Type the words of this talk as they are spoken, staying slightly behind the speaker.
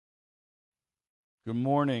Good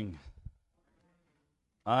morning.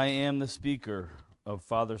 I am the speaker of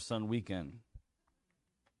Father-Son Weekend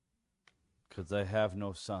because I have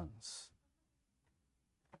no sons.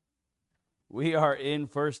 We are in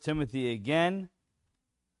 1 Timothy again.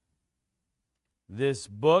 This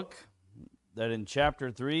book that in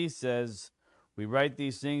chapter 3 says, we write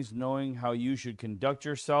these things knowing how you should conduct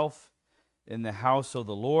yourself in the house of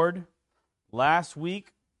the Lord. Last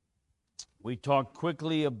week, we talked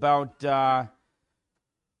quickly about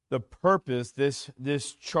the purpose,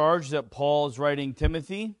 this charge that Paul is writing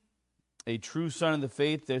Timothy, a true son of the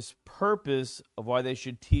faith, this purpose of why they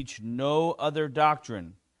should teach no other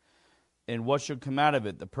doctrine and what should come out of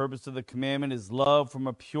it. The purpose of the commandment is love from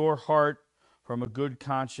a pure heart, from a good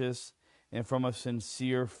conscience, and from a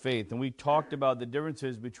sincere faith. And we talked about the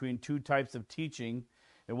differences between two types of teaching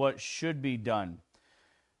and what should be done.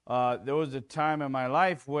 There was a time in my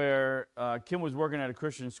life where Kim was working at a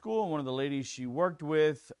Christian school, and one of the ladies she worked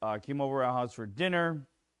with came over our house for dinner.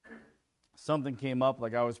 Something came up,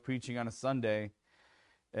 like I was preaching on a Sunday,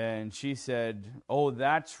 and she said, "Oh,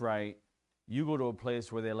 that's right. You go to a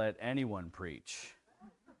place where they let anyone preach."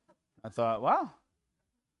 I thought, wow,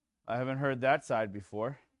 I haven't heard that side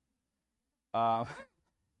before.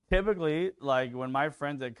 Typically, like when my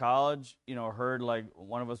friends at college, heard like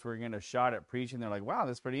one of us were getting a shot at preaching, they're like, "Wow,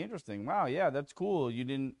 that's pretty interesting. Wow, yeah, that's cool.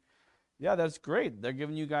 Yeah, that's great. They're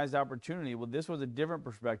giving you guys opportunity." Well, this was a different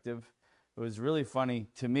perspective. It was really funny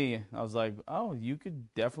to me. I was like, "Oh, you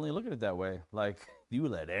could definitely look at it that way. Like you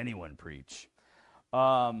let anyone preach."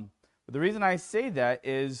 But the reason I say that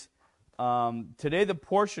is today the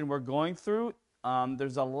portion we're going through,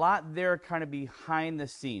 there's a lot there kind of behind the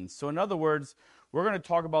scenes. So in other words, we're going to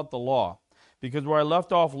talk about the law, because where I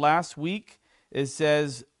left off last week, it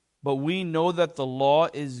says, "But we know that the law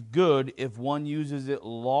is good if one uses it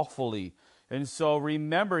lawfully." And so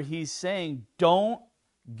remember, he's saying, don't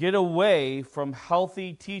get away from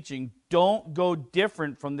healthy teaching. Don't go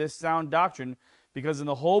different from this sound doctrine, because in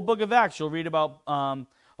the whole book of Acts, you'll read about a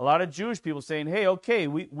lot of Jewish people saying, "Hey, okay,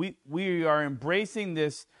 we are embracing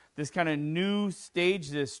this kind of new stage,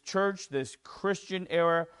 this church, this Christian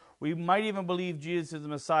era. We might even believe Jesus is the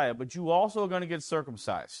Messiah, but you also are going to get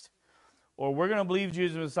circumcised." Or we're going to believe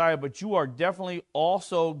Jesus is the Messiah, but you are definitely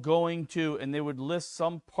also going to, and they would list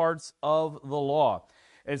some parts of the law.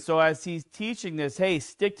 And so as he's teaching this, hey,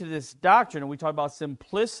 stick to this doctrine, and we talk about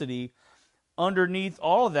simplicity, underneath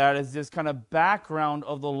all of that is this kind of background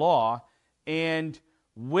of the law. And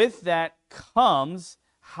with that comes,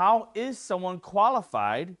 how is someone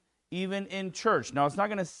qualified even in church? Now, it's not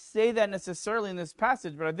going to say that necessarily in this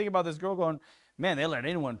passage, but I think about this girl going, "Man, they let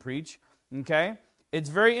anyone preach." Okay? It's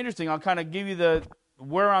very interesting. I'll kind of give you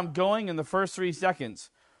where I'm going in the first 3 seconds.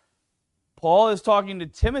 Paul is talking to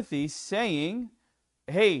Timothy saying,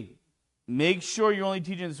 hey, make sure you're only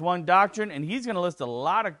teaching this one doctrine, and he's going to list a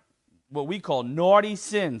lot of what we call naughty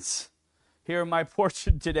sins here in my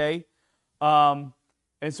portion today. And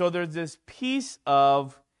so there's this piece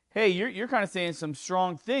of, hey, you're kind of saying some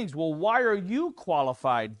strong things. Well, why are you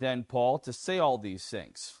qualified then, Paul, to say all these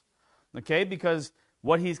things? Okay, because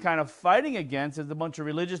what he's kind of fighting against is a bunch of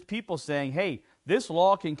religious people saying, hey, this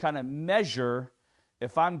law can kind of measure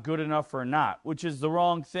if I'm good enough or not, which is the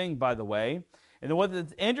wrong thing, by the way. And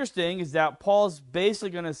what's interesting is that Paul's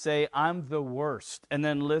basically going to say, I'm the worst, and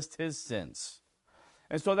then list his sins.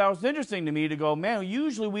 And so that was interesting to me to go, man,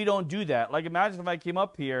 usually we don't do that. Like, imagine if I came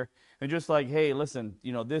up here and just like, hey, listen,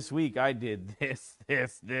 this week I did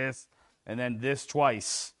this, and then this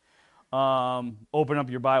twice. Open up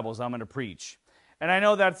your Bibles, I'm going to preach. And I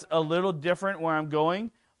know that's a little different where I'm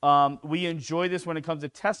going. We enjoy this when it comes to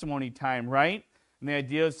testimony time, right? And the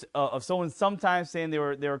idea of someone sometimes saying they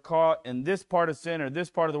were caught in this part of sin or this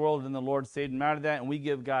part of the world, and the Lord saved them out of that, and we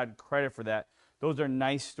give God credit for that. Those are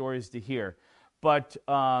nice stories to hear. But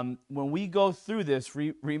when we go through this,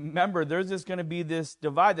 remember, there's just going to be this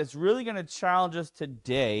divide that's really going to challenge us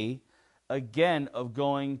today, again, of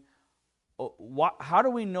going, how do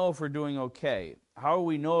we know if we're doing okay? How do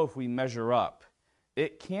we know if we measure up?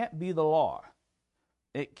 It can't be the law.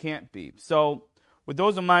 It can't be. So with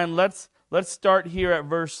those in mind, let's start here at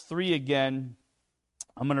verse 3 again.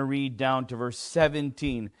 I'm going to read down to verse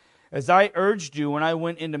 17. "As I urged you when I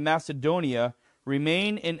went into Macedonia,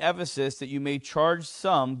 remain in Ephesus, that you may charge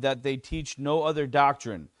some that they teach no other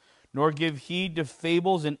doctrine, nor give heed to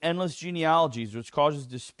fables and endless genealogies, which causes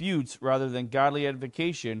disputes rather than godly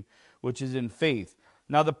edification, which is in faith.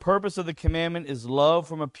 Now the purpose of the commandment is love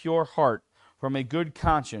from a pure heart, from a good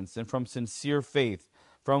conscience, and from sincere faith,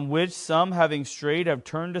 from which some, having strayed, have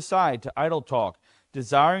turned aside to idle talk,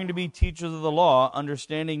 desiring to be teachers of the law,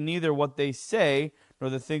 understanding neither what they say nor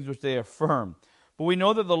the things which they affirm. But we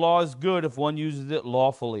know that the law is good if one uses it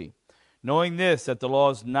lawfully. Knowing this, that the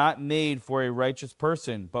law is not made for a righteous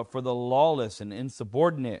person, but for the lawless and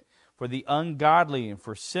insubordinate, for the ungodly and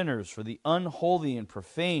for sinners, for the unholy and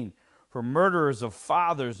profane, for murderers of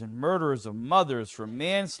fathers and murderers of mothers, for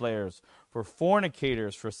manslayers, for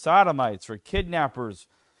fornicators, for sodomites, for kidnappers,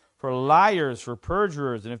 for liars, for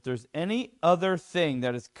perjurers, and if there's any other thing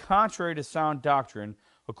that is contrary to sound doctrine,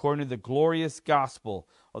 according to the glorious gospel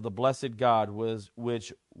of the blessed God,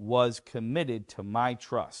 which was committed to my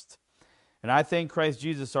trust. And I thank Christ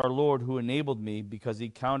Jesus our Lord, who enabled me, because he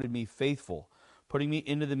counted me faithful, putting me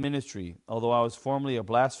into the ministry, although I was formerly a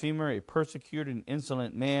blasphemer, a persecutor, and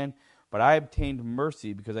insolent man, but I obtained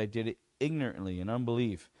mercy because I did it ignorantly in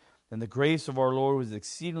unbelief. And the grace of our Lord was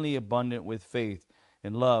exceedingly abundant with faith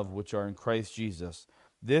and love which are in Christ Jesus.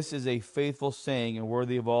 This is a faithful saying and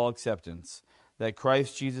worthy of all acceptance, that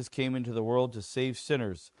Christ Jesus came into the world to save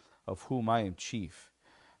sinners, of whom I am chief.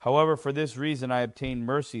 However, for this reason I obtained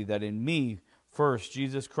mercy, that in me first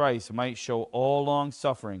Jesus Christ might show all long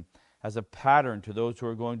suffering as a pattern to those who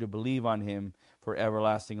are going to believe on him for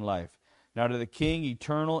everlasting life. Now to the King,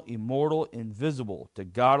 eternal, immortal, invisible, to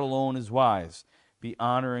God alone is wise, be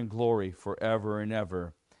honor and glory forever and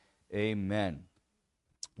ever. Amen.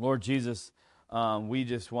 Lord Jesus, we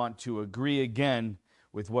just want to agree again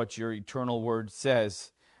with what your eternal word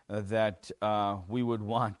says, that we would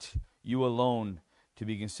want you alone to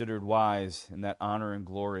be considered wise, and that honor and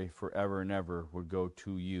glory forever and ever would go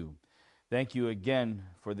to you. Thank you again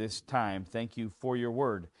for this time. Thank you for your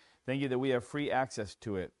word. Thank you that we have free access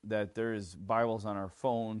to it, that there is Bibles on our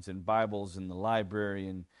phones and Bibles in the library,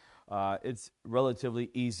 and it's relatively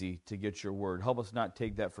easy to get your word. Help us not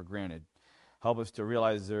take that for granted. Help us to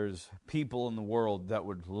realize there's people in the world that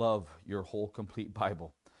would love your whole complete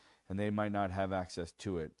Bible, and they might not have access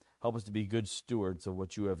to it. Help us to be good stewards of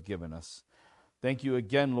what you have given us. Thank you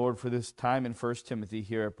again, Lord, for this time in 1 Timothy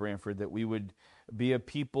here at Branford, that we would be a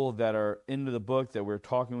people that are into the book, that we're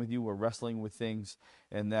talking with you, we're wrestling with things,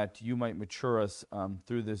 and that you might mature us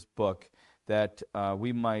through this book, that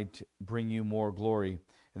we might bring you more glory,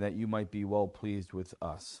 and that you might be well pleased with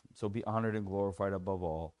us. So be honored and glorified above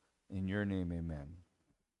all. In your name, amen.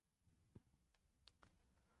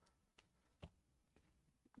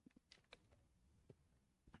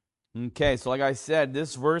 Okay, so like I said,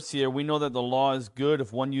 this verse here, we know that the law is good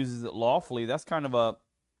if one uses it lawfully. That's kind of a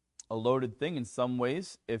loaded thing in some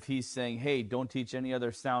ways. If he's saying, hey, don't teach any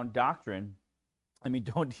other sound doctrine,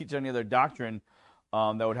 don't teach any other doctrine,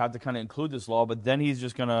 that would have to kind of include this law, but then he's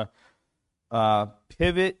just going to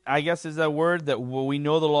pivot, I guess is that word, that we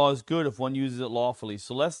know the law is good if one uses it lawfully.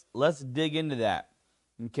 So let's dig into that.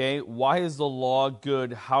 Okay, why is the law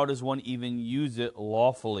good? How does one even use it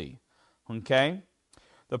lawfully? Okay,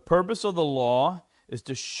 the purpose of the law is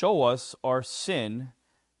to show us our sin,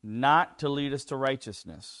 not to lead us to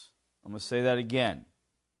righteousness. I'm going to say that again.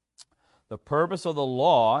 The purpose of the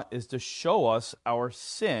law is to show us our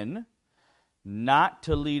sin, not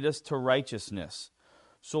to lead us to righteousness.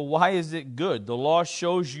 So why is it good? The law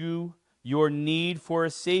shows you your need for a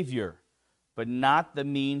Savior, but not the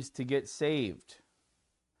means to get saved.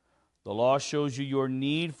 The law shows you your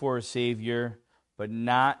need for a Savior, but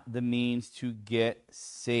not the means to get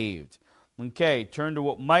saved. Okay, turn to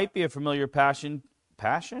what might be a familiar passion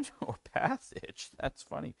or passage. That's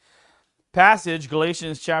funny. Passage,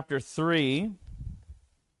 Galatians chapter 3.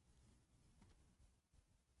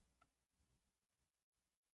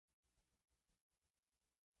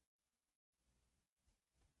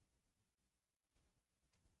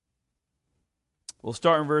 We'll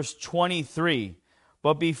start in verse 23.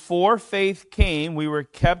 But before faith came, we were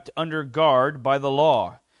kept under guard by the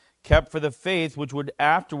law, kept for the faith which would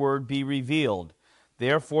afterward be revealed.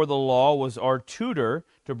 Therefore the law was our tutor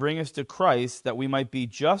to bring us to Christ, that we might be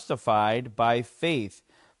justified by faith.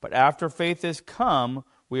 But after faith has come,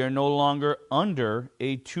 we are no longer under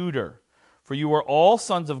a tutor. For you are all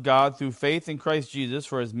sons of God through faith in Christ Jesus.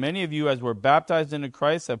 For as many of you as were baptized into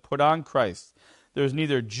Christ have put on Christ. There is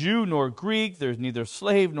neither Jew nor Greek, there is neither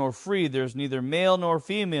slave nor free, there is neither male nor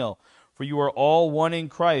female, for you are all one in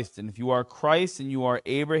Christ. And if you are Christ, then you are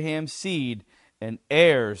Abraham's seed and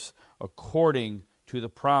heirs according to the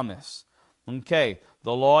promise. Okay,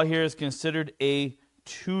 the law here is considered a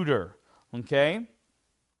tutor. Okay,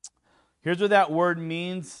 here's what that word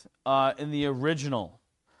means in the original.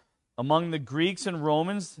 Among the Greeks and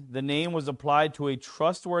Romans, the name was applied to a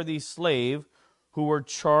trustworthy slave who were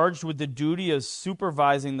charged with the duty of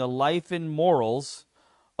supervising the life and morals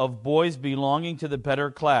of boys belonging to the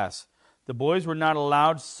better class. The boys were not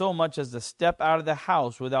allowed so much as to step out of the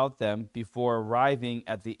house without them before arriving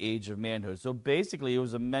at the age of manhood. So basically, it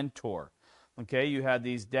was a mentor. Okay, you had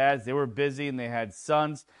these dads, they were busy and they had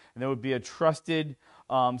sons, and there would be a trusted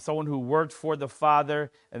someone who worked for the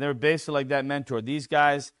father, and they were basically like that mentor. These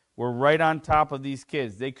guys were right on top of these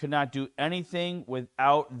kids. They could not do anything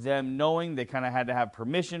without them knowing. They kind of had to have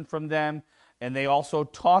permission from them, and they also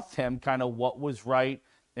taught them kind of what was right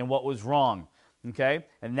and what was wrong. Okay,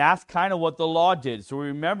 and that's kind of what the law did. So we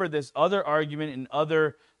remember this other argument in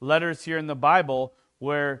other letters here in the Bible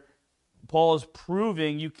where Paul is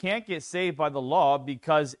proving you can't get saved by the law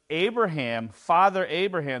because Abraham, Father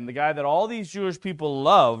Abraham, the guy that all these Jewish people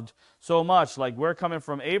loved so much, like we're coming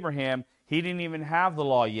from Abraham, he didn't even have the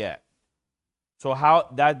law yet. So how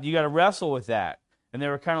that you got to wrestle with that. And they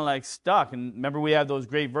were kind of like stuck. And remember we have those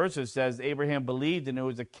great verses that says Abraham believed and it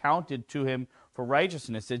was accounted to him for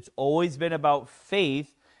righteousness. It's always been about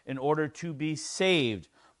faith in order to be saved.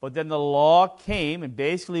 But then the law came, and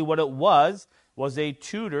basically what it was a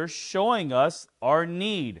tutor showing us our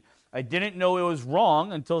need. I didn't know it was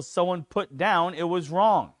wrong until someone put down it was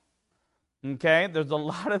wrong. Okay? There's a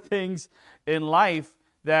lot of things in life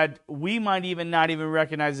that we might not even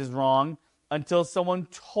recognize as wrong until someone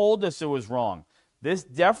told us it was wrong. This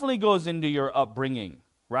definitely goes into your upbringing,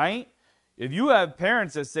 right? If you have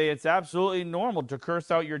parents that say it's absolutely normal to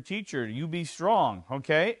curse out your teacher, you be strong,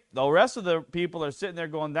 okay? The rest of the people are sitting there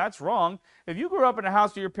going, that's wrong. If you grew up in a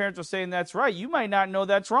house where your parents are saying that's right, you might not know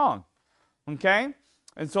that's wrong, okay?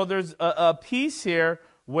 And so there's a piece here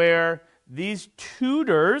where these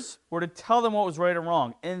tutors were to tell them what was right and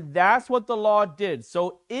wrong, and that's what the law did.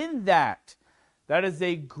 So in that is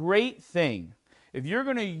a great thing. If you're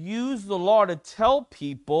going to use the law to tell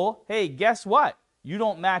people, hey, guess what? You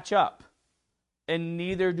don't match up. And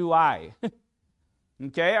neither do I.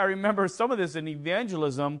 Okay, I remember some of this in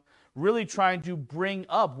evangelism, really trying to bring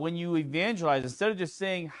up when you evangelize, instead of just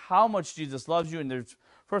saying how much Jesus loves you, and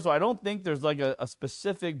first of all, I don't think there's like a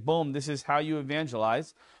specific, boom, this is how you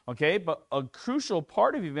evangelize, okay, but a crucial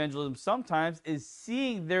part of evangelism sometimes is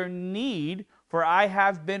seeing their need for I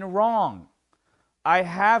have been wrong. I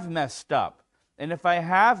have messed up. And if I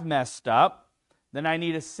have messed up, then I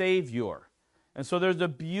need a Savior. And so there's a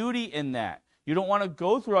beauty in that. You don't want to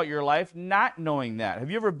go throughout your life not knowing that. Have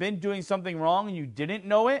you ever been doing something wrong and you didn't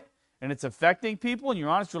know it, and it's affecting people, and you're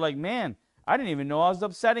honest, you're like, man, I didn't even know I was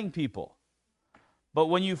upsetting people. But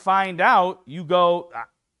when you find out, you go,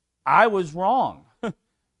 I was wrong.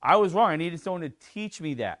 I was wrong. I needed someone to teach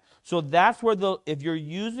me that. So that's where if you're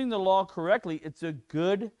using the law correctly, it's a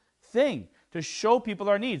good thing to show people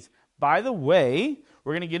our needs. By the way,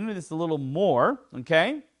 we're going to get into this a little more,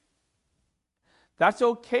 okay? That's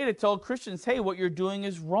okay to tell Christians, hey, what you're doing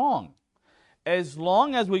is wrong. As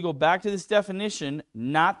long as we go back to this definition,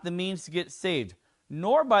 not the means to get saved,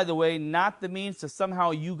 nor, by the way, not the means to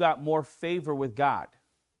somehow you got more favor with God.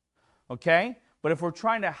 Okay? But if we're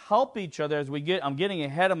trying to help each other as I'm getting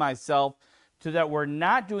ahead of myself, to that we're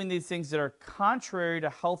not doing these things that are contrary to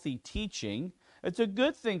healthy teaching, it's a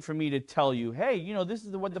good thing for me to tell you, hey, this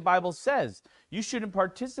is what the Bible says. You shouldn't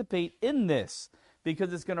participate in this,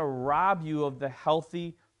 because it's going to rob you of the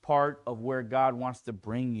healthy part of where God wants to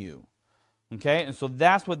bring you. Okay? And so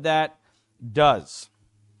that's what that does.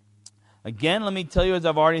 Again, let me tell you, as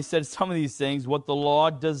I've already said some of these things, what the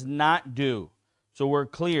law does not do. So we're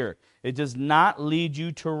clear. It does not lead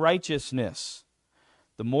you to righteousness.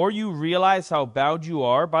 The more you realize how bad you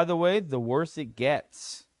are, by the way, the worse it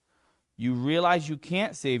gets. You realize you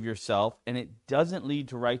can't save yourself, and it doesn't lead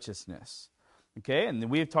to righteousness. Okay, and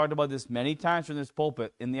we have talked about this many times from this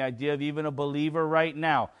pulpit, in the idea of even a believer right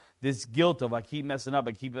now, this guilt of I keep messing up,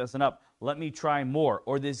 let me try more.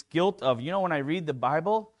 Or this guilt of, when I read the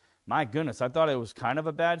Bible, my goodness, I thought I was kind of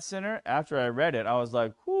a bad sinner. After I read it, I was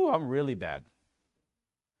like, whew, I'm really bad.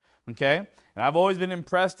 Okay, and I've always been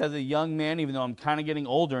impressed as a young man, even though I'm kind of getting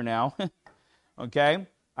older now. Okay,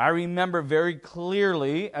 I remember very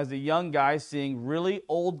clearly as a young guy seeing really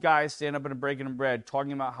old guys stand up and breaking bread,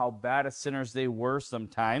 talking about how bad of sinners they were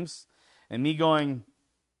sometimes, and me going,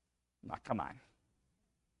 oh, come on.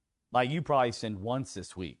 Like, you probably sinned once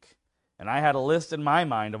this week. And I had a list in my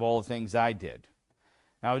mind of all the things I did.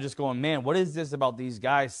 And I was just going, man, what is this about these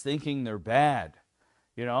guys thinking they're bad?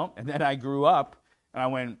 And then I grew up, and I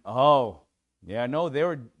went, oh, yeah, no, they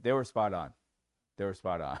were spot on. They were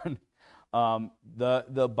spot on.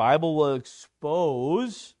 The Bible will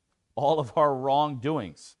expose all of our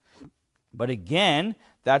wrongdoings. But again,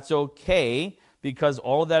 that's okay, because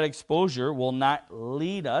all of that exposure will not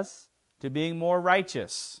lead us to being more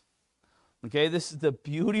righteous. Okay, this is the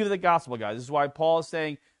beauty of the gospel, guys. This is why Paul is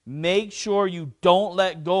saying, make sure you don't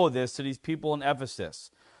let go of this to these people in Ephesus.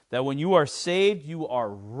 That when you are saved, you are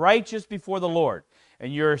righteous before the Lord,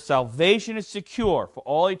 and your salvation is secure for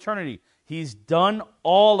all eternity. He's done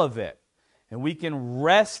all of it. And we can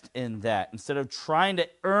rest in that instead of trying to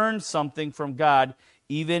earn something from God,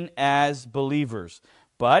 even as believers.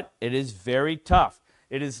 But it is very tough.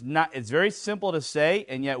 It's very simple to say,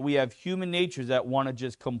 and yet we have human natures that want to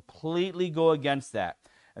just completely go against that.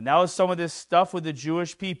 And that was some of this stuff with the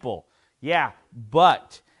Jewish people. Yeah,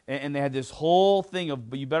 but, and they had this whole thing of,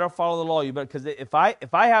 but you better follow the law. You better, because if I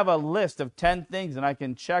have a list of 10 things and I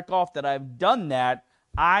can check off that I've done that,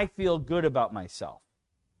 I feel good about myself.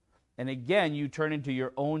 And again, you turn into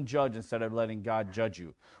your own judge instead of letting God judge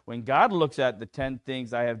you. When God looks at the 10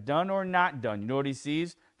 things I have done or not done, you know what he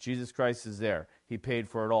sees? Jesus Christ is there. He paid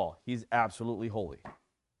for it all. He's absolutely holy.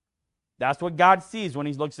 That's what God sees when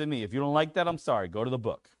he looks at me. If you don't like that, I'm sorry. Go to the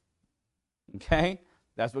book. Okay?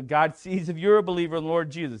 That's what God sees if you're a believer in the Lord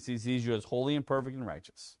Jesus. He sees you as holy and perfect and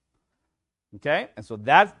righteous. Okay? And so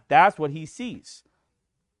that's what he sees.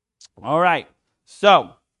 All right.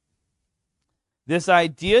 So, this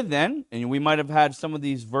idea then, and we might have had some of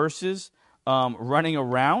these verses running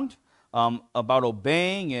around about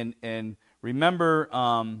obeying, and remember,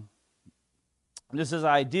 this is the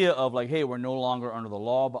idea of like, hey, we're no longer under the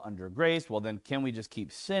law but under grace. Well, then can we just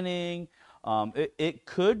keep sinning? It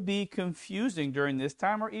could be confusing during this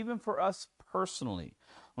time, or even for us personally.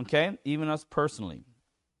 Okay? Even us personally.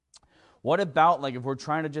 What about like if we're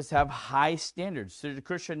trying to just have high standards? Should a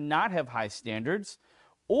Christian not have high standards?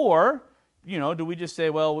 Or, do we just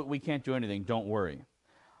say, well, we can't do anything, don't worry?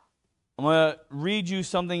 I'm going to read you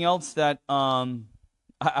something else that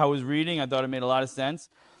I was reading. I thought it made a lot of sense.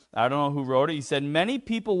 I don't know who wrote it. He said, many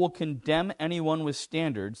people will condemn anyone with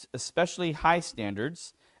standards, especially high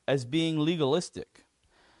standards, as being legalistic.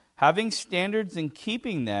 Having standards and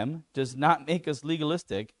keeping them does not make us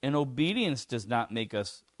legalistic, and obedience does not make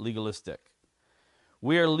us legalistic.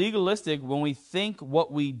 We are legalistic when we think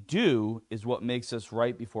what we do is what makes us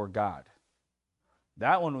right before God.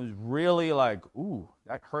 That one was really like, ooh,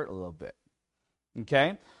 that hurt a little bit.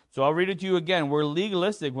 Okay? So I'll read it to you again. We're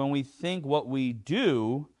legalistic when we think what we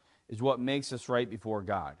do is what makes us right before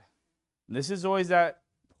God. And this is always that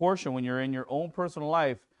portion when you're in your own personal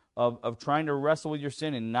life of trying to wrestle with your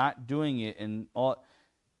sin and not doing it, and all.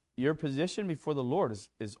 Your position before the Lord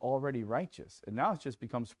is already righteous. And now it just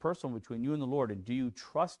becomes personal between you and the Lord. And do you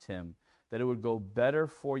trust him that it would go better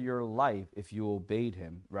for your life if you obeyed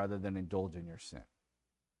him rather than indulge in your sin?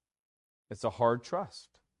 It's a hard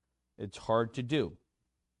trust. It's hard to do.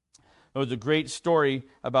 There was a great story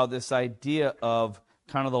about this idea of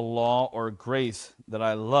kind of the law or grace that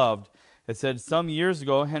I loved. It said some years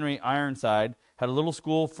ago, Henry Ironside had a little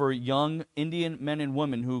school for young Indian men and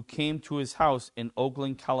women who came to his house in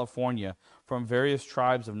Oakland, California, from various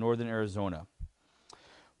tribes of northern Arizona.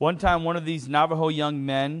 One time, one of these Navajo young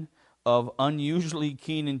men of unusually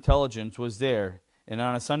keen intelligence was there, and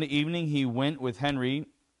on a Sunday evening, he went with Henry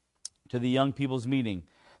to the young people's meeting.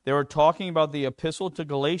 They were talking about the epistle to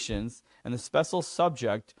Galatians and the special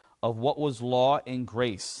subject of what was law and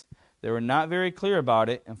grace. They were not very clear about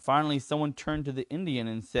it, and finally someone turned to the Indian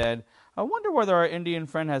and said, I wonder whether our Indian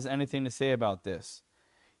friend has anything to say about this.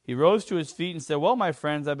 He rose to his feet and said, well, my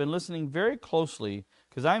friends, I've been listening very closely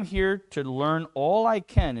because I'm here to learn all I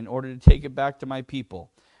can in order to take it back to my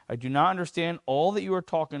people. I do not understand all that you are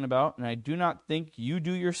talking about, and I do not think you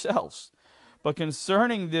do yourselves. But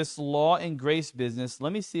concerning this law and grace business,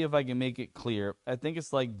 let me see if I can make it clear. I think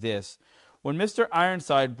it's like this. When Mr.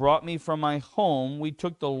 Ironside brought me from my home, we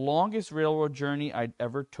took the longest railroad journey I'd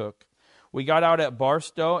ever took. We got out at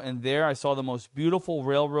Barstow, and there I saw the most beautiful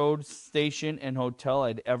railroad station and hotel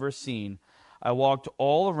I'd ever seen. I walked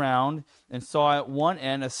all around and saw at one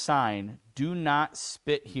end a sign, do not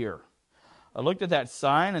spit here. I looked at that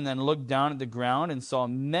sign and then looked down at the ground and saw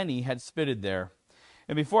many had spitted there.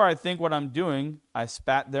 And before I think what I'm doing, I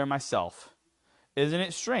spat there myself. Isn't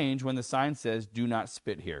it strange when the sign says, do not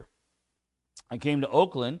spit here? I came to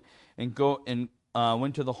Oakland and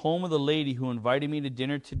went to the home of the lady who invited me to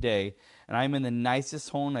dinner today, and I'm in the nicest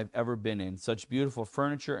home I've ever been in. Such beautiful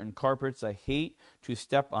furniture and carpets, I hate to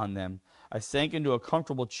step on them. I sank into a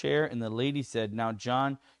comfortable chair, and the lady said, now,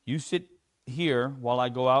 John, you sit here while I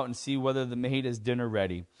go out and see whether the maid has dinner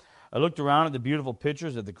ready. I looked around at the beautiful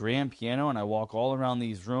pictures at the grand piano, and I walk all around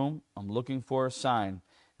these rooms. I'm looking for a sign,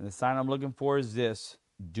 and the sign I'm looking for is this,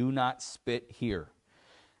 do not spit here.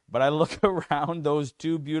 But I look around those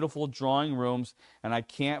two beautiful drawing rooms, and I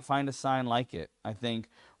can't find a sign like it. I think,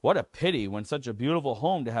 what a pity when such a beautiful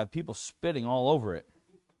home to have people spitting all over it.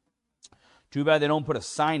 Too bad they don't put a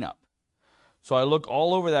sign up. So I look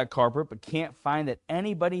all over that carpet, but can't find that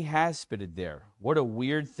anybody has spitted there. What a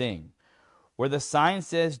weird thing. Where the sign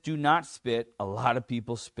says, do not spit, a lot of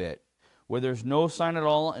people spit. Where there's no sign at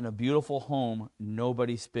all in a beautiful home,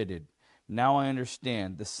 nobody spitted. Now I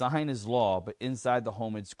understand. The sign is law, but inside the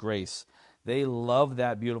home it's grace. They love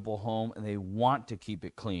that beautiful home and they want to keep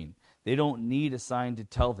it clean. They don't need a sign to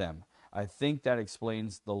tell them. I think that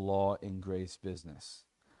explains the law and grace business.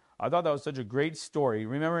 I thought that was such a great story.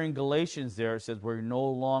 Remember in Galatians there, it says we're no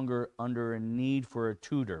longer under a need for a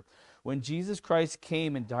tutor. When Jesus Christ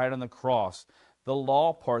came and died on the cross, the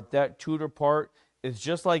law part, that tutor part, is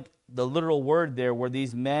just like the literal word there where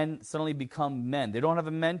these men suddenly become men. They don't have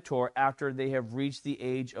a mentor after they have reached the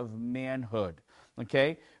age of manhood.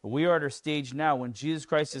 Okay? We are at a stage now when Jesus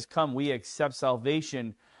Christ has come, we accept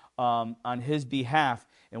salvation on his behalf,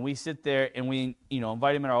 and we sit there and we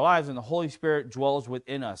invite him in our lives, and the Holy Spirit dwells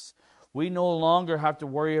within us. We no longer have to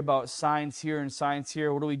worry about signs here and signs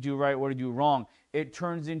here. What do we do right? What do we do wrong? It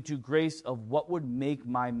turns into grace of what would make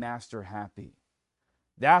my master happy.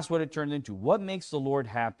 That's what it turns into. What makes the Lord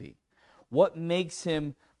happy? What makes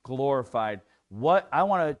him glorified? What I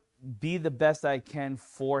want to be the best I can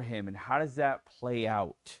for him, and how does that play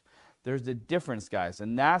out? There's a difference, guys,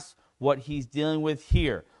 and that's what he's dealing with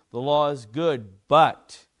here. The law is good,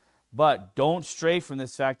 but don't stray from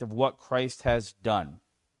this fact of what Christ has done.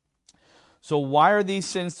 So why are these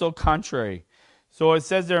sins so contrary? So it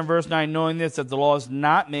says there in verse 9, knowing this, that the law is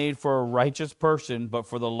not made for a righteous person, but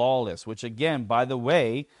for the lawless. Which again, by the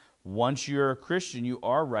way, once you're a Christian, you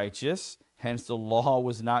are righteous. Hence, the law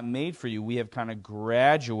was not made for you. We have kind of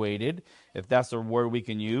graduated, if that's a word we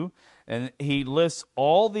can use. And he lists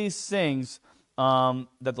all these things that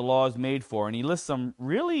the law is made for. And he lists them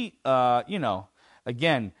really,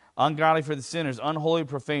 again, ungodly for the sinners, unholy,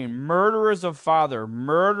 profane, murderers of father,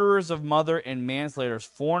 murderers of mother, and manslayers,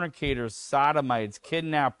 fornicators, sodomites,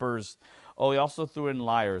 kidnappers. Oh, he also threw in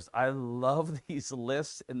liars. I love these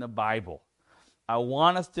lists in the Bible. I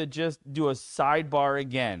want us to just do a sidebar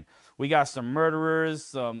again. We got some murderers,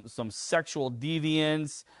 some sexual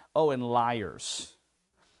deviants, and liars.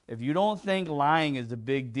 If you don't think lying is a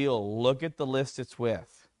big deal, look at the list it's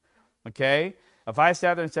with. Okay? If I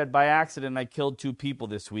sat there and said, by accident, I killed 2 people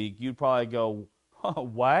this week, you'd probably go,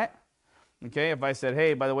 what? Okay? If I said,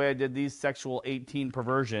 hey, by the way, I did these sexual 18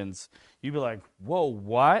 perversions, you'd be like, whoa,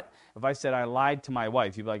 what? If I said I lied to my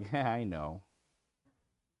wife, you'd be like, I know.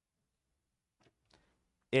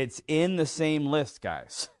 It's in the same list,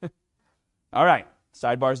 guys. All right,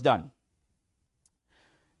 sidebar's done.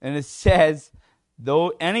 And it says,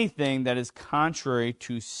 though anything that is contrary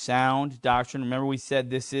to sound doctrine, remember we said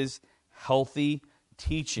this is healthy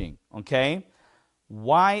teaching, okay?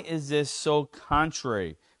 Why is this so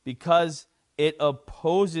contrary? Because it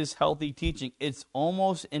opposes healthy teaching. It's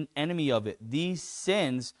almost an enemy of it. These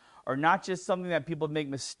sins are not just something that people make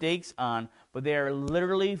mistakes on, but they are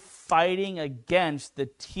literally fighting against the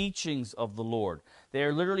teachings of the Lord. They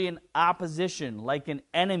are literally in opposition, like an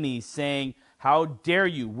enemy saying, how dare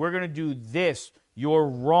you? We're going to do this. You're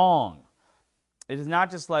wrong. It is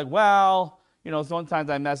not just like, well,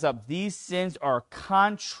 sometimes I mess up. These sins are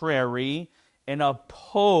contrary and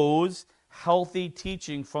oppose healthy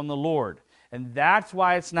teaching from the Lord. And that's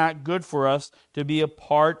why it's not good for us to be a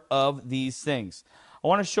part of these things. I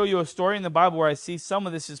want to show you a story in the Bible where I see some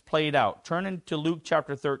of this is played out. Turn into Luke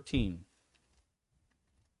chapter 13.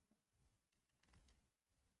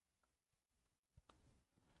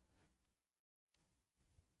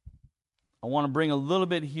 I want to bring a little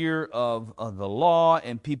bit here of the law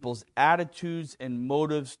and people's attitudes and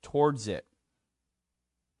motives towards it.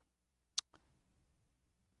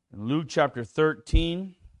 In Luke chapter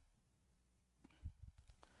 13,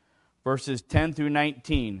 verses 10 through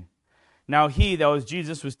 19. Now he, that was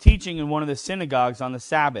Jesus, was teaching in one of the synagogues on the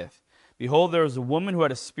Sabbath. Behold, there was a woman who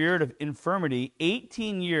had a spirit of infirmity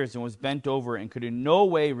 18 years and was bent over and could in no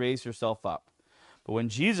way raise herself up. But when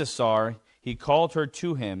Jesus saw her, he called her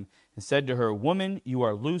to him and said to her, Woman, you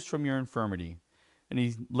are loosed from your infirmity. And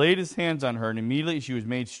he laid his hands on her, and immediately she was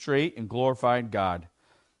made straight and glorified God.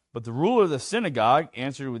 But the ruler of the synagogue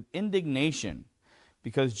answered with indignation,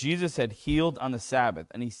 because Jesus had healed on the Sabbath.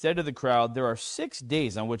 And he said to the crowd, There are 6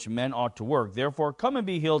 days on which men ought to work. Therefore come and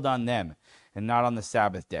be healed on them, and not on the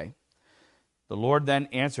Sabbath day. The Lord then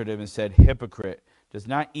answered him and said, Hypocrite, does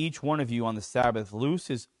not each one of you on the Sabbath loose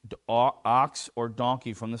his ox or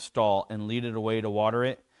donkey from the stall and lead it away to water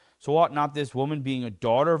it? So ought not this woman, being a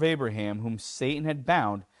daughter of Abraham, whom Satan had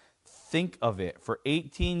bound, think of it, for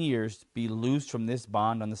 18 years be loosed from this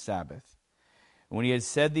bond on the Sabbath? And when he had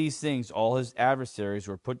said these things, all his adversaries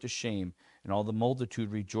were put to shame, and all the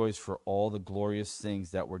multitude rejoiced for all the glorious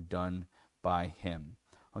things that were done by him.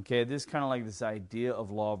 Okay, this is kind of like this idea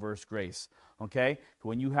of law versus grace. Okay,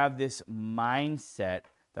 when you have this mindset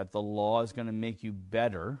that the law is going to make you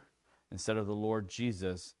better, instead of the Lord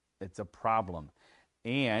Jesus, it's a problem.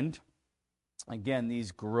 And again,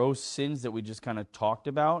 these gross sins that we just kind of talked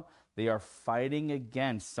about, they are fighting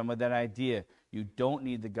against some of that idea. You don't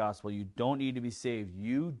need the gospel. You don't need to be saved.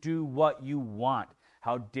 You do what you want.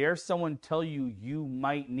 How dare someone tell you you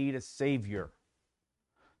might need a savior?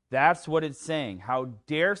 That's what it's saying. How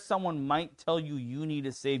dare someone might tell you you need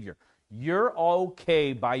a savior? You're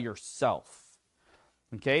okay by yourself.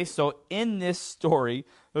 Okay, so in this story,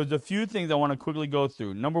 there's a few things I want to quickly go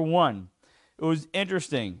through. Number one, it was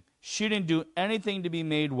interesting. She didn't do anything to be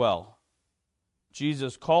made well.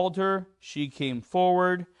 Jesus called her. She came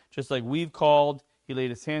forward, just like we've called. He laid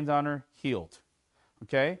his hands on her, healed.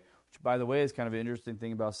 Okay, which, by the way, is kind of an interesting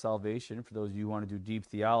thing about salvation for those of you who want to do deep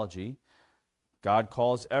theology. God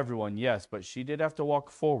calls everyone, yes, but she did have to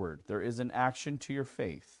walk forward. There is an action to your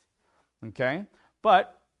faith. Okay,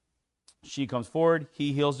 but she comes forward,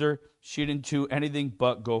 he heals her. She didn't do anything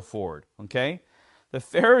but go forward. Okay? The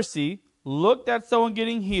Pharisee looked at someone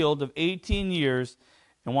getting healed of 18 years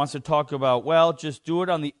and wants to talk about, well, just do it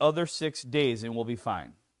on the other 6 days and we'll be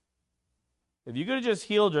fine. If you could have just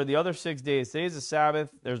healed her the other 6 days, today's the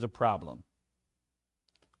Sabbath, there's a problem.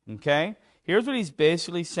 Okay? Here's what he's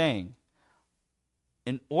basically saying.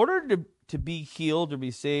 In order to be healed or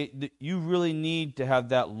be saved, you really need to have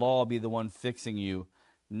that law be the one fixing you,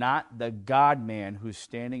 not the God-man who's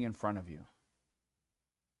standing in front of you.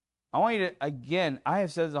 I want you to, again, I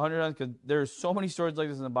have said this 100 times because there's so many stories like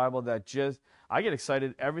this in the Bible that just, I get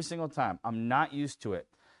excited every single time. I'm not used to it.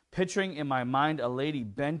 Picturing in my mind a lady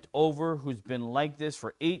bent over who's been like this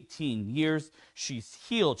for 18 years. She's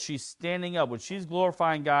healed. She's standing up. When she's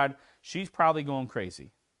glorifying God, she's probably going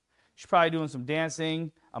crazy. She's probably doing some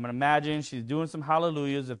dancing. I'm going to imagine she's doing some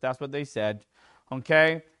hallelujahs if that's what they said.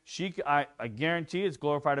 Okay? I guarantee it's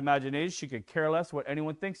glorified imagination. She could care less what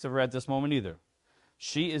anyone thinks of her at this moment either.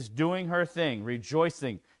 She is doing her thing,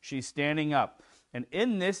 rejoicing. She's standing up. And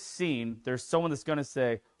in this scene, there's someone that's going to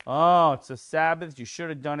say, oh, it's a Sabbath. You should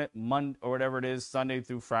have done it Monday or whatever it is, Sunday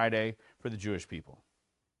through Friday for the Jewish people.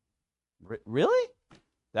 Really?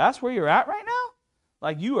 That's where you're at right now?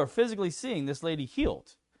 Like you are physically seeing this lady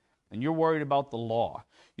healed. And you're worried about the law.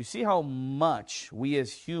 You see how much we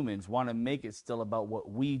as humans want to make it still about what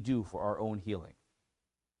we do for our own healing.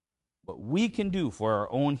 What we can do for our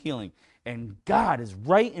own healing. And God is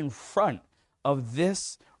right in front of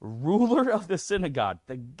this ruler of the synagogue.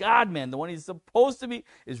 The God-man, the one he's supposed to be,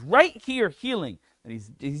 is right here healing. And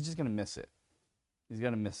he's just going to miss it. He's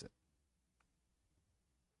going to miss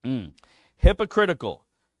it. Hypocritical.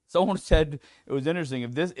 Someone said it was interesting.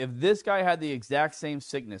 If this guy had the exact same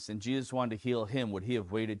sickness and Jesus wanted to heal him, would he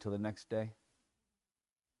have waited till the next day?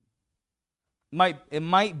 It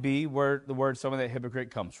might be where the word some of that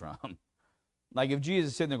hypocrite comes from. Like if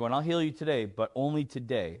Jesus is sitting there going, I'll heal you today, but only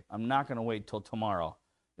today. I'm not going to wait till tomorrow.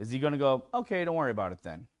 Is he going to go, okay, don't worry about it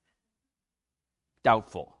then?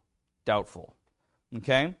 Doubtful.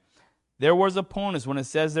 Okay? There was opponents, when it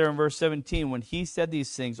says there in verse 17, when he said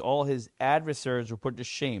these things, all his adversaries were put to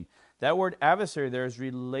shame. That word adversary there is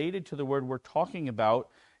related to the word we're talking about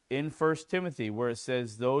in 1 Timothy, where it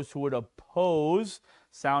says those who would oppose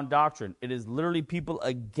sound doctrine. It is literally people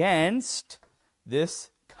against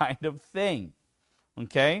this kind of thing.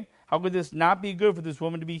 Okay? How could this not be good for this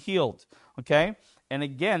woman to be healed? Okay? And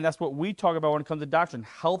again, that's what we talk about when it comes to doctrine,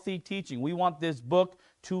 healthy teaching. We want this book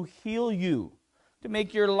to heal you, to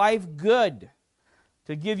make your life good,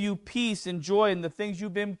 to give you peace and joy in the things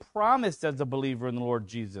you've been promised as a believer in the Lord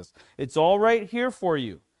Jesus. It's all right here for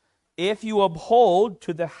you if you uphold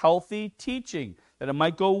to the healthy teaching, that it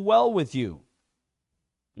might go well with you.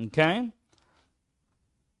 Okay?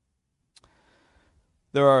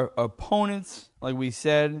 There are opponents, like we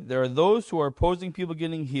said. There are those who are opposing people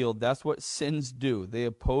getting healed. That's what sins do. They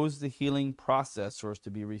oppose the healing process for us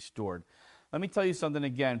to be restored. Let me tell you something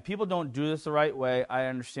again. People don't do this the right way. I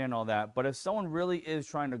understand all that. But if someone really is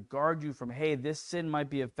trying to guard you from, hey, this sin might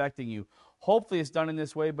be affecting you, hopefully it's done in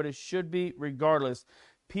this way, but it should be regardless.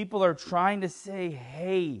 People are trying to say,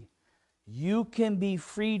 hey, you can be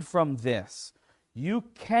freed from this. You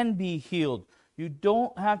can be healed. You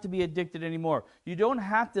don't have to be addicted anymore. You don't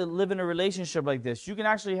have to live in a relationship like this. You can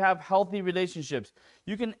actually have healthy relationships.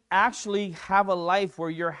 You can actually have a life where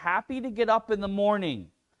you're happy to get up in the morning.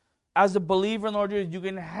 As a believer in the Lord Jesus, you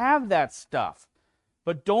can have that stuff.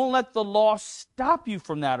 But don't let the law stop you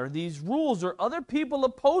from that, or these rules, or other people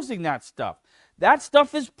opposing that stuff. That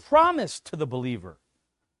stuff is promised to the believer.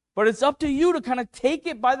 But it's up to you to kind of take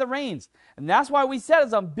it by the reins. And that's why we said,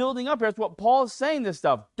 as I'm building up here, that's what Paul is saying this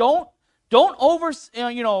stuff. Don't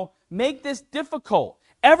make this difficult.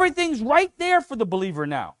 Everything's right there for the believer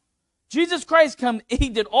now. Jesus Christ he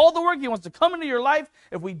did all the work. He wants to come into your life.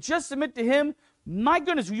 If we just submit to him, my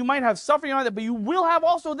goodness, you might have suffering on that, but you will have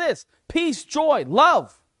also this: peace, joy,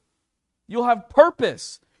 love. You'll have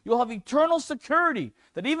purpose. You'll have eternal security.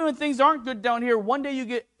 That even when things aren't good down here, one day you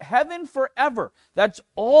get heaven forever. That's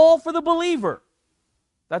all for the believer.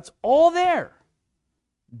 That's all there.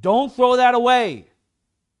 Don't throw that away.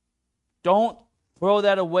 Don't throw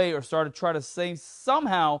that away or start to try to say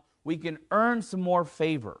somehow we can earn some more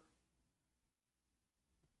favor.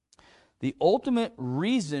 The ultimate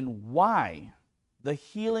reason why the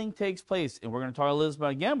healing takes place, and we're going to talk a little bit about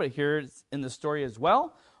it again, but here it's in the story as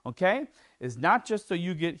well, okay, is not just so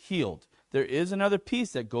you get healed. There is another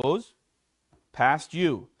piece that goes past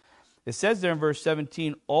you. It says there in verse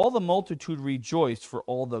 17, all the multitude rejoiced for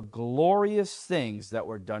all the glorious things that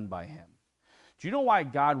were done by him. Do you know why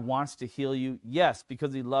God wants to heal you? Yes,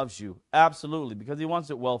 because he loves you. Absolutely, because he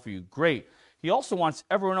wants it well for you. Great. He also wants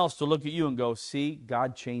everyone else to look at you and go, see,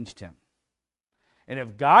 God changed him. And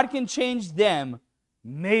if God can change them,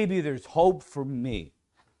 maybe there's hope for me.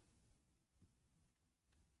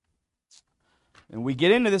 And we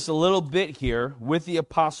get into this a little bit here with the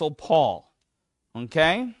Apostle Paul.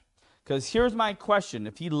 Okay? Because here's my question.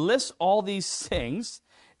 If he lists all these things,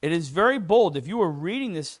 it is very bold. If you were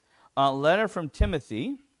reading this letter from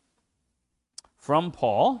Timothy, from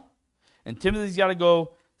Paul, and Timothy's got to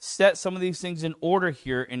go set some of these things in order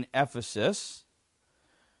here in Ephesus.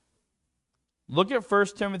 Look at 1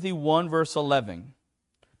 Timothy 1, verse 11.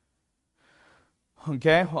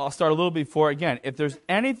 Okay, well, I'll start a little before again. If there's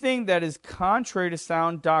anything that is contrary to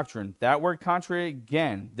sound doctrine, that word contrary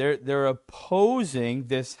again, they're opposing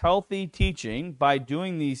this healthy teaching by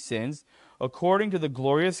doing these sins according to the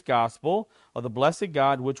glorious gospel of the blessed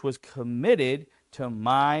God, which was committed to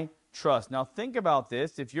my trust. Now think about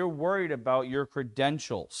this if you're worried about your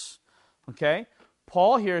credentials. Okay?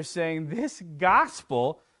 Paul here is saying this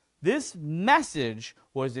gospel, this message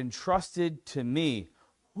was entrusted to me.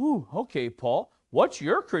 Ooh, okay, Paul, what's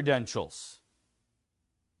your credentials?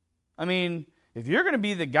 I mean, if you're going to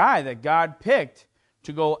be the guy that God picked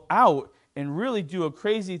to go out and really do a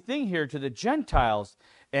crazy thing here to the Gentiles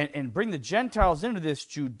and bring the Gentiles into this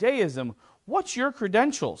Judaism, what's your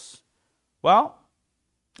credentials? Well,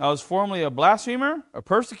 I was formerly a blasphemer, a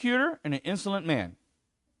persecutor, and an insolent man.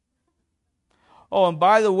 Oh, and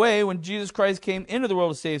by the way, when Jesus Christ came into the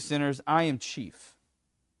world to save sinners, I am chief.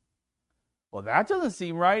 Well, that doesn't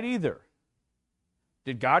seem right either.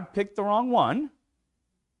 Did God pick the wrong one?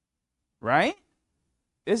 Right?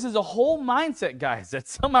 This is a whole mindset, guys, that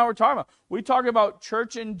somehow we're talking about. We talk about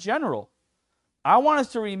church in general. I want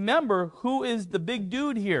us to remember who is the big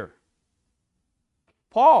dude here.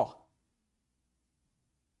 Paul.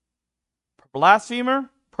 Blasphemer,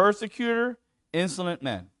 persecutor, insolent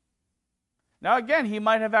man. Now again, he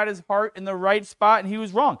might have had his heart in the right spot and he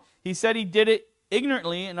was wrong. He said he did it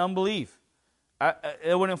ignorantly in unbelief.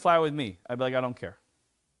 It wouldn't fly with me. I'd be like, I don't care.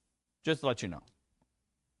 Just to let you know.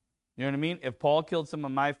 You know what I mean? If Paul killed some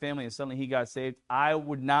of my family and suddenly he got saved, I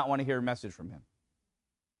would not want to hear a message from him.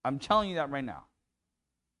 I'm telling you that right now.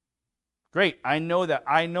 Great. I know that.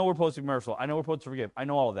 I know we're supposed to be merciful. I know we're supposed to forgive. I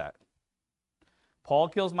know all of that. Paul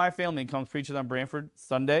kills my family and comes preaches on Branford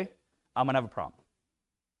Sunday, I'm going to have a problem.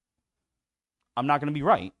 I'm not going to be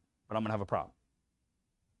right, but I'm going to have a problem.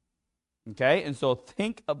 Okay? And so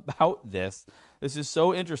think about this. This is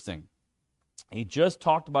so interesting. He just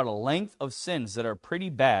talked about a length of sins that are pretty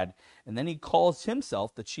bad, and then he calls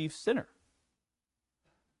himself the chief sinner.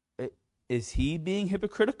 Is he being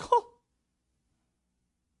hypocritical?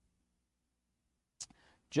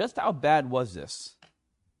 Just how bad was this?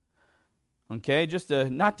 Okay, just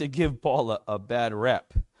not to give Paul a bad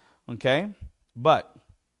rep. Okay, but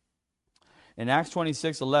in Acts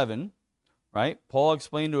 26:11, right, Paul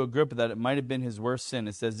explained to Agrippa that it might have been his worst sin.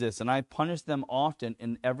 It says this, and I punished them often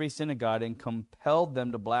in every synagogue and compelled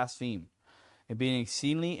them to blaspheme. And being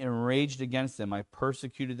exceedingly enraged against them, I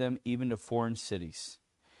persecuted them even to foreign cities.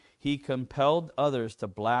 He compelled others to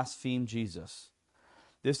blaspheme Jesus.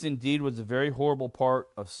 This indeed was a very horrible part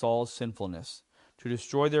of Saul's sinfulness. To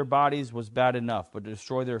destroy their bodies was bad enough, but to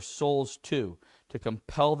destroy their souls too, to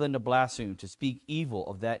compel them to blaspheme, to speak evil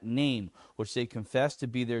of that name which they confessed to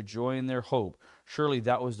be their joy and their hope. Surely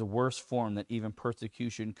that was the worst form that even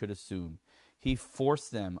persecution could assume. He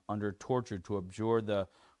forced them under torture to abjure the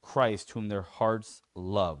Christ whom their hearts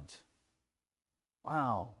loved.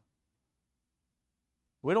 Wow.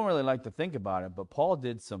 We don't really like to think about it, but Paul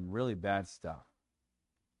did some really bad stuff.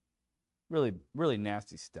 Really, really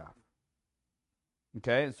nasty stuff.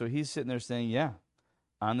 Okay, so he's sitting there saying, yeah,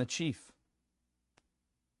 I'm the chief.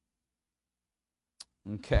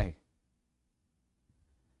 Okay.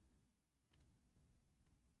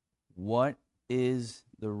 What is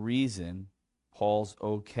the reason Paul's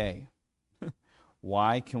okay?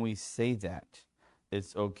 Why can we say that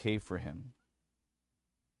it's okay for him?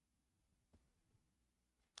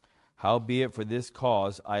 Howbeit for this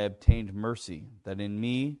cause I obtained mercy, that in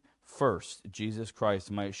me first Jesus Christ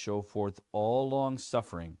might show forth all long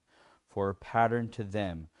suffering for a pattern to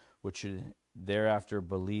them which should thereafter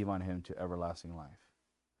believe on him to everlasting life.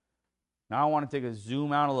 Now I want to take a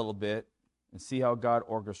zoom out a little bit and see how God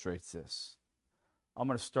orchestrates this. I'm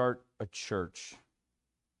going to start a church.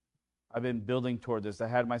 I've been building toward this. I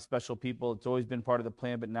had my special people. It's always been part of the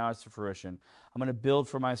plan, but now it's to fruition. I'm going to build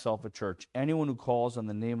for myself a church. Anyone who calls on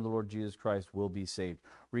the name of the Lord Jesus Christ will be saved,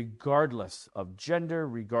 regardless of gender,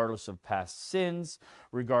 regardless of past sins,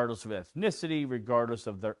 regardless of ethnicity, regardless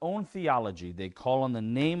of their own theology. They call on the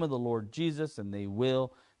name of the Lord Jesus, and they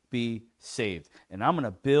will be saved. And I'm going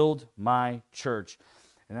to build my church.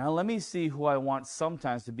 And now let me see who I want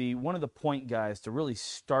sometimes to be one of the point guys to really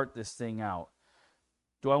start this thing out.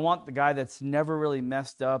 Do I want the guy that's never really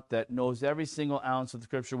messed up, that knows every single ounce of the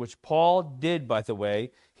Scripture, which Paul did, by the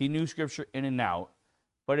way. He knew Scripture in and out.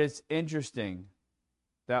 But it's interesting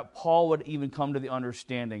that Paul would even come to the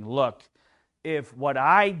understanding, look, if what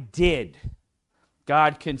I did,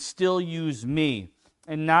 God can still use me,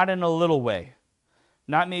 and not in a little way.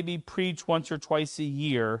 Not maybe preach once or twice a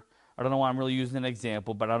year. I don't know why I'm really using an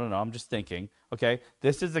example, but I don't know. I'm just thinking. Okay,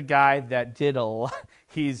 this is a guy that did a lot.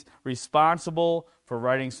 He's responsible for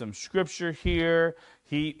writing some scripture here.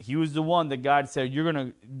 He was the one that God said, you're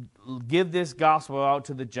going to give this gospel out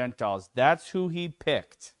to the Gentiles. That's who he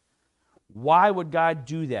picked. Why would God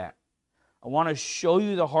do that? I want to show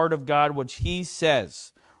you the heart of God, which he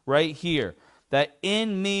says right here, that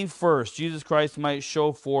in me first, Jesus Christ might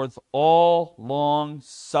show forth all long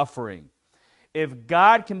suffering. If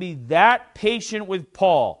God can be that patient with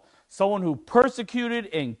Paul, someone who persecuted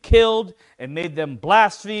and killed and made them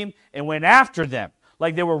blaspheme and went after them,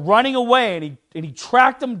 like they were running away, and he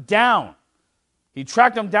tracked them down. He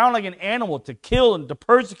tracked them down like an animal to kill and to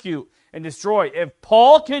persecute and destroy.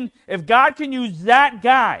 If God can use that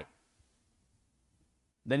guy,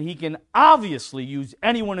 then he can obviously use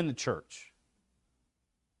anyone in the church.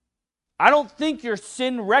 I don't think your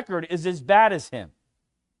sin record is as bad as him.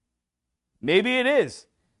 Maybe it is.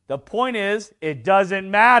 The point is, it doesn't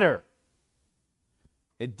matter.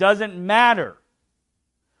 It doesn't matter.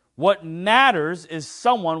 What matters is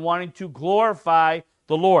someone wanting to glorify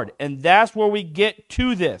the Lord. And that's where we get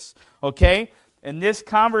to this, okay? In this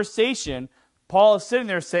conversation, Paul is sitting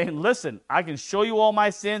there saying, listen, I can show you all my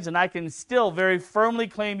sins, and I can still very firmly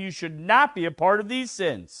claim you should not be a part of these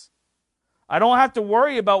sins. I don't have to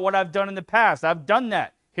worry about what I've done in the past. I've done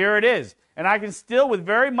that. Here it is. And I can still, with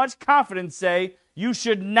very much confidence, say, you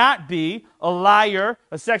should not be a liar,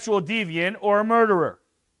 a sexual deviant, or a murderer.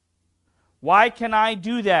 Why can I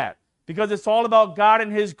do that? Because it's all about God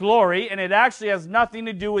and his glory, and it actually has nothing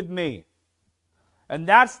to do with me. And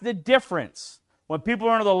that's the difference. When people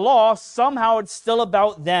are under the law, somehow it's still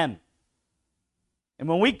about them. And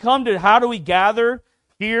when we come to how do we gather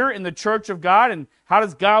here in the church of God, and how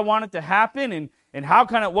does God want it to happen, and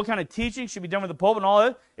what kind of teaching should be done with the pulpit and all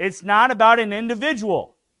that, it's not about an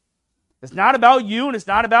individual. It's not about you, and it's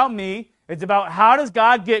not about me. It's about how does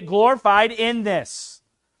God get glorified in this.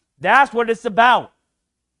 That's what it's about.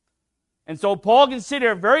 And so Paul can sit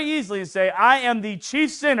here very easily and say, I am the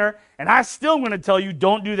chief sinner, and I still am going to tell you,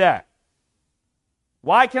 don't do that.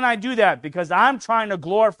 Why can I do that? Because I'm trying to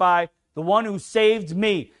glorify the one who saved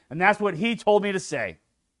me. And that's what he told me to say.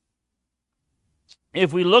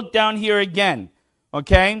 If we look down here again,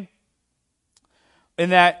 okay,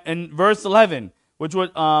 in verse 11, which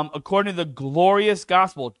was according to the glorious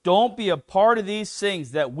gospel, don't be a part of these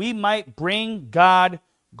things that we might bring God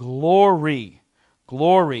glory.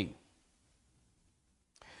 Glory.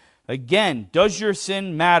 Again, does your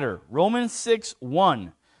sin matter? Romans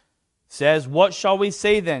 6:1 says, what shall we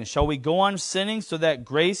say then? Shall we go on sinning so that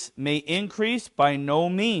grace may increase? By no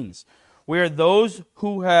means. We are those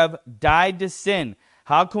who have died to sin.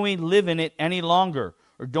 How can we live in it any longer?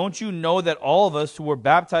 Or don't you know that all of us who were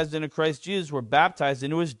baptized into Christ Jesus were baptized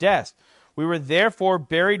into his death? We were therefore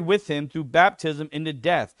buried with him through baptism into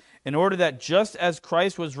death, in order that just as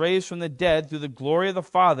Christ was raised from the dead through the glory of the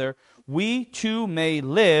Father, we too may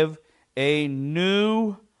live a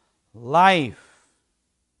new life.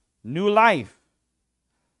 New life.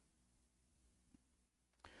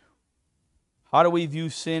 How do we view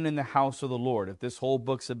sin in the house of the Lord? If this whole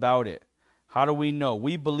book's about it, how do we know?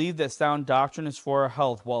 We believe that sound doctrine is for our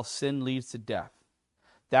health, while sin leads to death.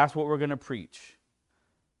 That's what we're going to preach.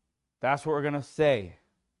 That's what we're going to say.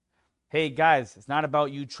 Hey, guys, it's not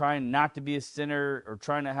about you trying not to be a sinner or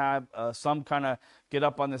trying to have some kind of get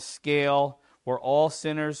up on the scale. We're all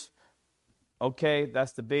sinners. Okay,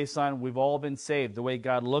 that's the baseline. We've all been saved. The way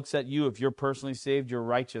God looks at you, if you're personally saved, you're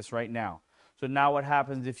righteous right now. So now what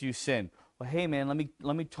happens if you sin? Well, hey, man,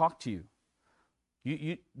 let me talk to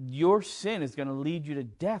you. Your sin is going to lead you to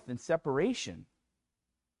death and separation.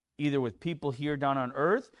 Either with people here down on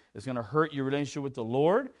earth, it's going to hurt your relationship with the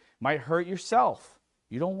Lord, might hurt yourself.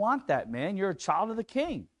 You don't want that, man. You're a child of the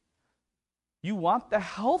King. You want the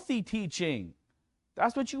healthy teaching.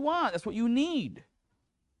 That's what you want. That's what you need.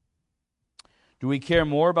 Do we care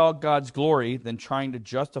more about God's glory than trying to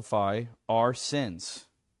justify our sins?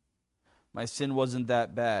 My sin wasn't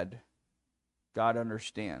that bad. God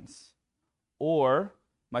understands. Or,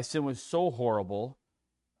 my sin was so horrible,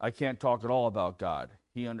 I can't talk at all about God.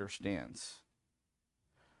 He understands.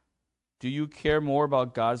 Do you care more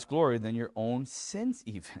about God's glory than your own sins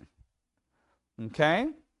even? Okay?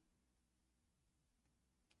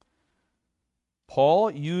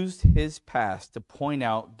 Paul used his past to point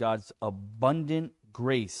out God's abundant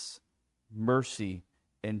grace, mercy,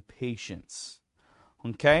 and patience.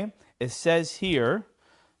 Okay? It says here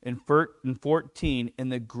in 14,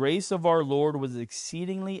 and the grace of our Lord was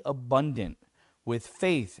exceedingly abundant with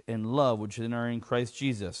faith and love which are in Christ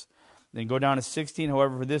Jesus. Then go down to 16,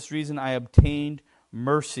 however, for this reason I obtained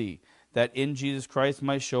mercy, that in Jesus Christ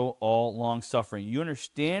might show all long suffering. You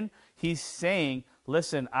understand? He's saying,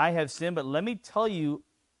 listen, I have sinned, but let me tell you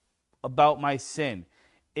about my sin.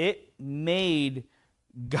 It made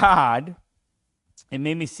God, it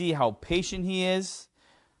made me see how patient He is,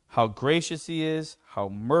 how gracious He is, how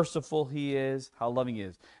merciful He is, how loving He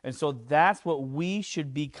is. And so that's what we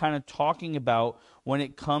should be kind of talking about when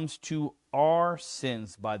it comes to our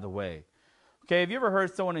sins, by the way. Okay, have you ever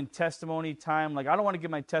heard someone in testimony time, like, I don't want to give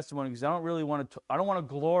my testimony because I don't really want to, I don't want to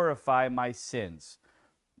glorify my sins.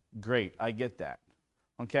 Great, I get that.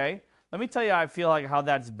 Okay? Let me tell you I feel like how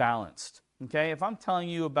that's balanced. Okay? If I'm telling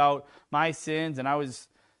you about my sins and I was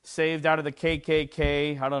saved out of the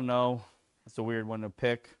KKK, I don't know. That's a weird one to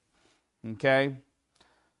pick. Okay?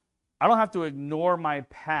 I don't have to ignore my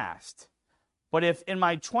past. But if in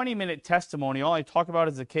my 20-minute testimony all I talk about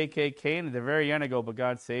is the KKK and at the very end I go, but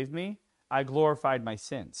God saved me, I glorified my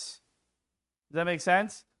sins. Does that make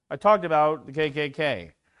sense? I talked about the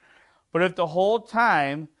KKK. But if the whole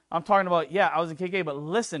time I'm talking about, yeah, I was a KKK, but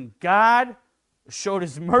listen, God showed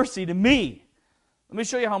His mercy to me. Let me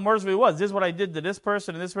show you how merciful He was. This is what I did to this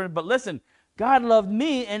person and this person. But listen, God loved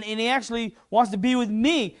me, and He actually wants to be with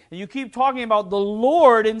me. And you keep talking about the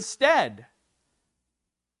Lord instead.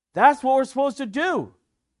 That's what we're supposed to do.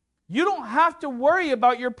 You don't have to worry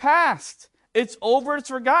about your past. It's over, it's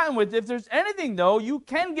forgotten with. If there's anything, though, you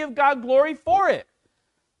can give God glory for it.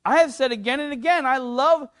 I have said again and again, I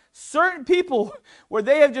love certain people where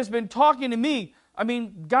they have just been talking to me. I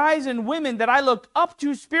mean, guys and women that I looked up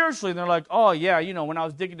to spiritually. And they're like, oh, yeah, you know, when I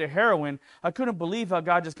was addicted to heroin, I couldn't believe how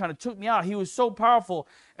God just kind of took me out. He was so powerful.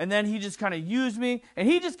 And then He just kind of used me. And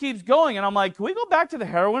He just keeps going. And I'm like, can we go back to the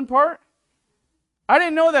heroin part? I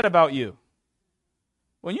didn't know that about you.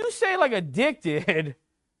 When you say like addicted,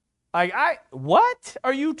 like what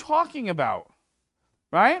are you talking about?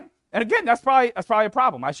 Right? And again, that's probably a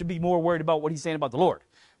problem. I should be more worried about what He's saying about the Lord.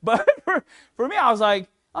 But for me, I was like,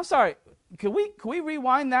 I'm sorry, can we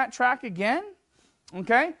rewind that track again?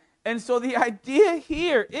 Okay? And so the idea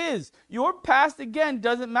here is your past, again,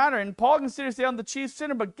 doesn't matter. And Paul considers I'm the chief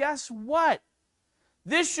sinner, but guess what?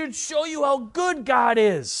 This should show you how good God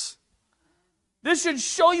is. This should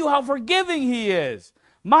show you how forgiving He is.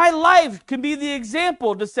 My life can be the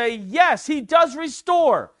example to say, yes, He does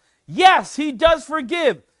restore. Yes, He does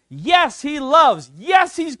forgive. Yes, He loves.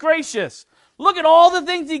 Yes, He's gracious. Look at all the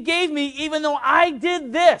things He gave me, even though I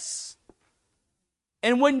did this.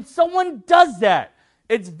 And when someone does that,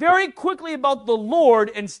 it's very quickly about the Lord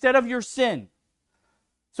instead of your sin.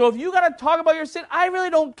 So if you got to talk about your sin, I really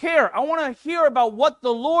don't care. I want to hear about what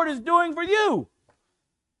the Lord is doing for you.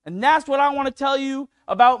 And that's what I want to tell you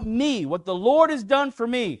about me, what the Lord has done for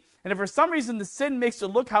me. And if for some reason the sin makes it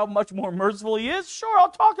look how much more merciful He is, sure, I'll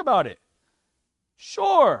talk about it.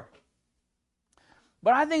 Sure.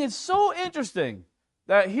 But I think it's so interesting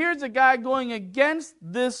that here's a guy going against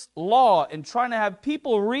this law and trying to have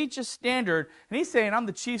people reach a standard, and he's saying, I'm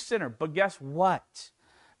the chief sinner. But guess what?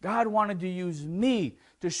 God wanted to use me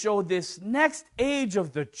to show this next age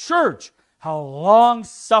of the church how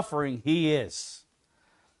long-suffering He is.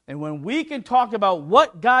 And when we can talk about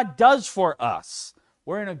what God does for us,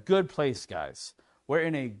 we're in a good place, guys. We're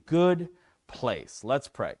in a good place. Let's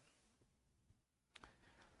pray.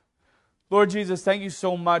 Lord Jesus, thank You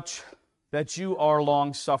so much that You are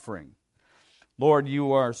long-suffering. Lord,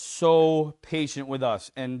 you are so patient with us.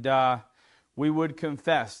 And we would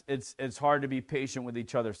confess it's hard to be patient with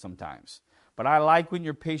each other sometimes. But I like when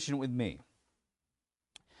you're patient with me.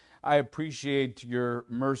 I appreciate your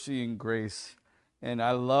mercy and grace. And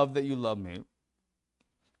I love that you love me.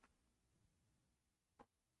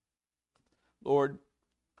 Lord,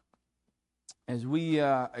 as we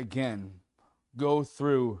again go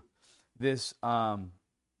through this,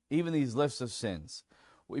 even these lists of sins,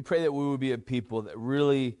 we pray that we would be a people that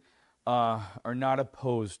really are not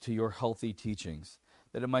opposed to your healthy teachings,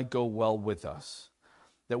 that it might go well with us,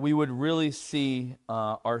 that we would really see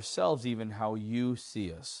ourselves even how you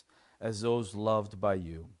see us as those loved by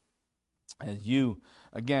you. As you,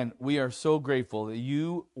 again, we are so grateful that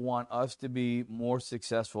you want us to be more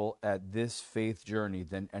successful at this faith journey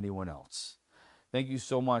than anyone else. Thank you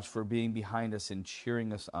so much for being behind us and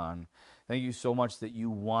cheering us on. Thank you so much that you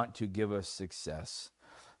want to give us success.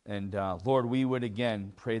 And Lord, we would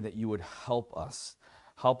again pray that you would help us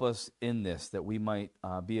in this, that we might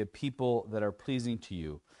be a people that are pleasing to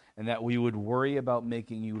you, and that we would worry about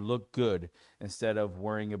making you look good instead of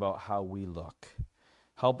worrying about how we look.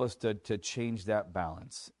 Help us to change that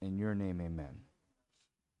balance. In your name, amen.